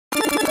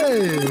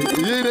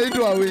Hii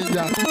inaitwa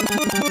Awinja.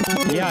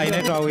 Yeah,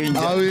 inaitwa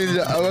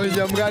Awinja.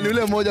 Awinja mgani?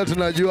 Ule mmoja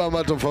tunajua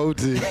ama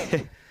tofauti?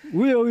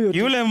 Huyo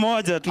Yule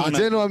mmoja tu.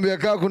 Acheni waambie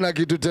kama kuna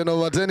kitu 10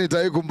 over 10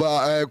 itai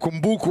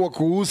kumbukwa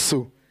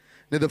kuhusu.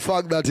 Ni the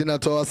fact that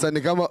inatoa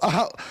wasanii kama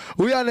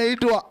huyu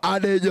anaitwa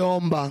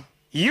Adejomba.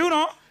 You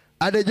know?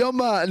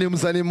 Adejomba ni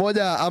msanii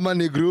mmoja ama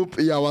ni group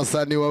ya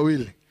wasanii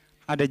wawili?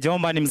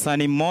 Adejomba ni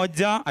msanii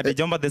mmoja,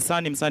 Adejomba The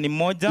Sun ni msanii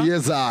mmoja.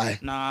 Yes I.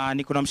 Na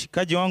niko na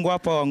mshikaji wangu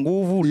hapa wa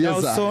nguvu,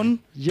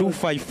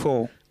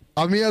 Dawson254.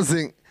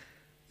 Amazing.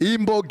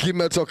 Imbo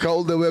kimetoka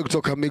all the way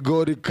kutoka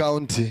Migori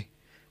County.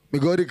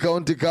 Migori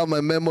County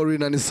kama memory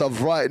na ni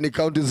right ni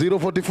county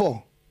 044.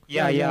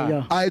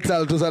 Yeah.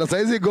 Aital tu sana.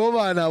 Saizi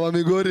governor wa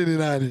Migori ni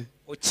nani?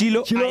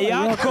 Ochilo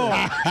Ayako.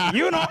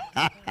 You know?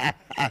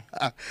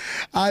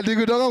 Ati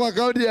kutoka kwa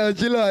county ya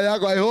Ochilo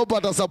Ayako. I hope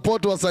ata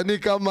support wasanii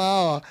kama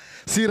hawa.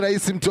 Si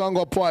rahisi mtu wangu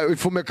hapo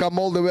ifume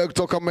kama all the way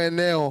kutoka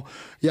maeneo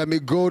ya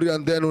Migori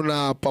and then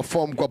una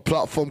perform kwa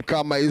platform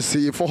kama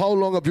hizi. For how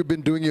long have you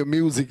been doing your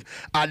music?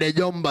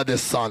 Adejomba The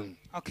Sun.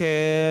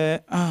 Okay.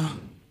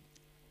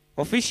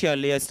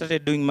 Officially, I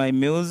started doing my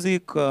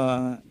music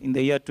in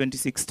the year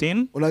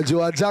 2016.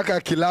 Unajua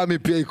Jaka Kilami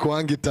pia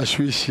ikuangi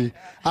tashwishi.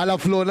 Ana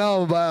flow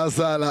nao mbaya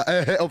sana.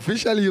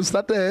 Officially you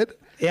started?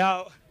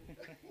 Yeah.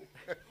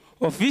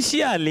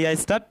 Officially, I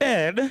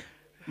started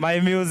my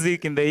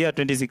music in the year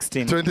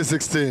 2016.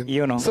 2016.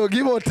 You know. So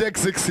give or take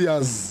 6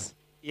 years.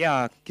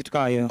 Yeah, kitu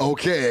kama hiyo.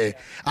 Okay.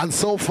 And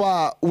so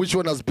far, which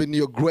one has been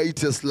your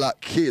greatest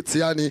hits?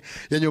 Yani,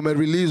 yenye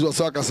umerelease wa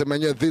soka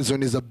semenye, this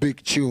one is a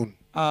big tune.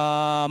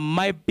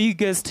 My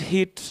biggest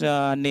hit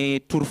ni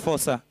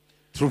Turfosa.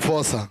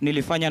 Turfosa.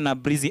 Nilifanya na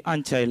Breezy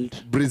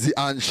Unchild. Breezy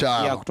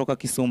Unchild. Yeah, kutoka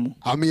Kisumu.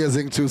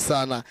 Amazing too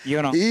sana. You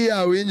know. Hii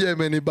Awinja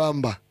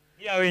imenibamba.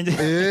 Yeah, Awinja.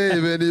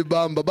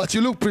 Imenibamba. But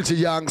you look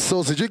pretty young.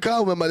 So sijui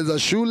kama umemaliza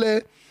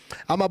shule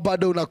ama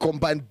bado una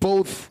combine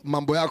both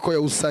mambo yako ya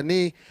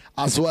usanii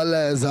as well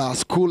as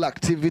school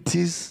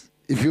activities.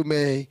 If you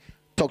may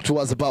talk to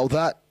us about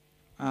that.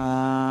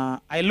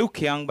 I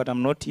look young but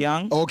I'm not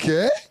young.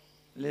 Okay.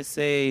 Let's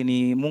say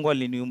ni Mungu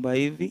aliniumba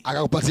hivi.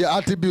 Akakupatia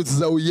attributes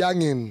za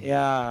uyangin.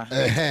 Yeah.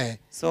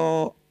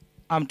 So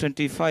I'm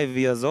 25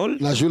 years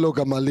old. Na shule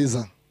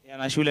ukamaliza. Yeah,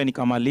 na shule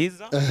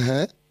nikamaliza.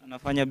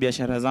 Nafanya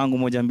biashara zangu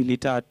 1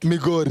 2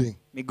 3.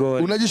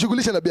 Migori.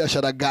 Unajishughulisha na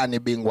biashara gani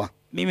bingwa?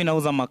 Mimi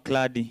nauza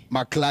makladi.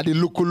 Makladi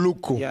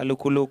luku. Yeah,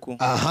 luku.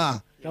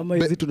 Aha. Kama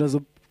hizi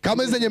tunazo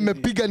kama hizi zenye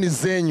mmepiga ni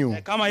zenyu.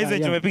 Kama hizi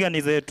tumepiga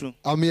ni zetu.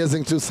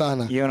 Amazing tu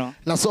sana. You know.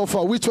 Na so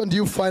far which one do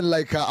you find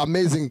like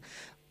amazing?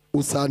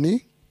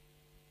 Usani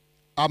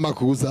ama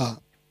kuuza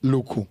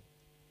luku?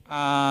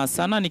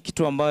 Sana ni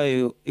kitu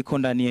ambayo iko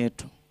ndani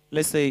yetu.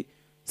 Let's say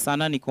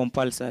sana ni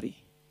compulsory.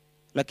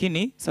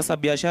 Lakini sasa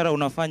biashara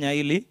unafanya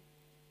ili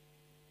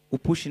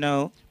upushi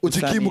nao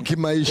ujikimu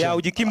kimaisha. Yeah,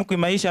 ujikimu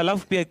kimaisha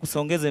alafu pia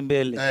ikusongeze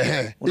mbele.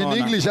 In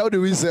English how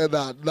do we say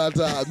that?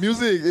 That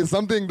music is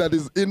something that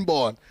is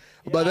inborn.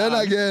 Yeah. But then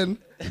again,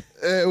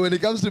 when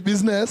it comes to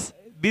business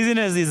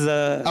is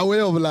a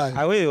way of life.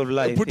 A way of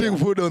life. Putting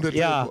food on the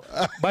table.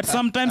 But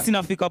sometimes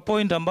inafika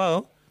point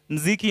ambao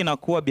muziki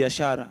inakuwa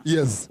biashara.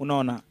 Yes.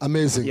 Unaona?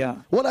 Amazing. Yeah.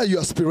 What are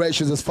your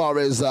aspirations as far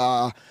as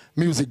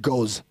music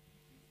goes?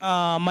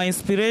 My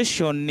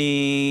inspiration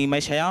ni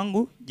maisha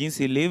yangu,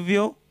 jinsi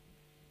ilivyo.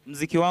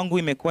 Muziki wangu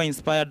imekuwa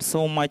inspired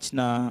so much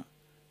na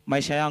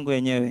maisha yangu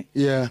yenyewe.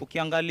 Yeah.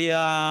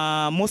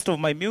 Ukiangalia most of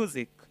my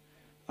music,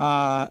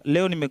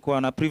 leo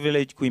nimekuwa na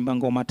privilege kuimba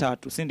ngoma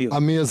 3, si ndio?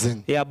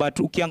 Amazing. Yeah, but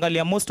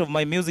ukiangalia most of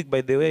my music,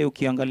 by the way,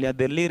 ukiangalia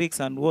the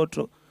lyrics and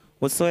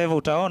whatsoever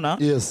utaona,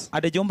 yes,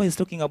 Adejomba is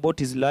talking about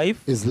his life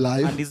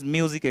and his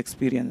music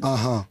experience.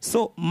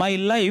 So my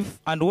life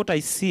and what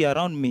I see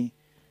around me,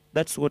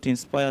 that's what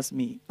inspires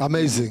me.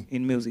 Amazing.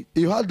 In music.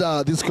 You had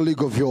this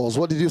colleague of yours.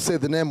 What did you say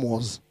the name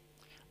was?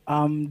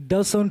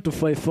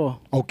 Dawson254.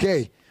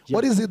 Okay. Yeah.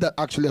 What is it that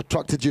actually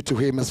attracted you to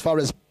him as far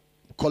as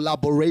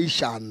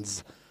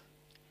collaborations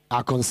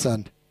are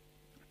concerned?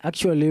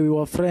 Actually, we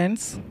were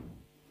friends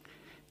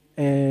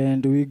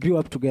and we grew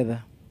up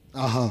together.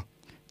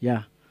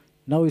 Yeah.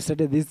 Now we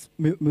started this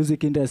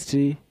music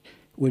industry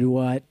when we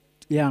were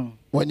young.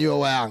 When you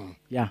were young?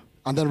 Yeah.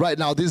 And then right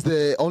now, this is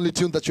the only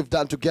tune that you've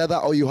done together,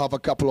 or you have a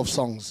couple of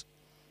songs?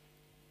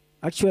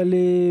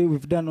 Actually,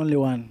 we've done only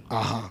one.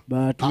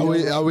 But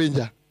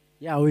Awinja?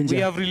 Yeah, Awinja. We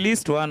have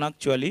released one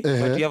actually,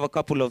 but we have a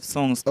couple of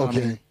songs coming.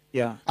 Okay.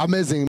 Yeah. Amazing.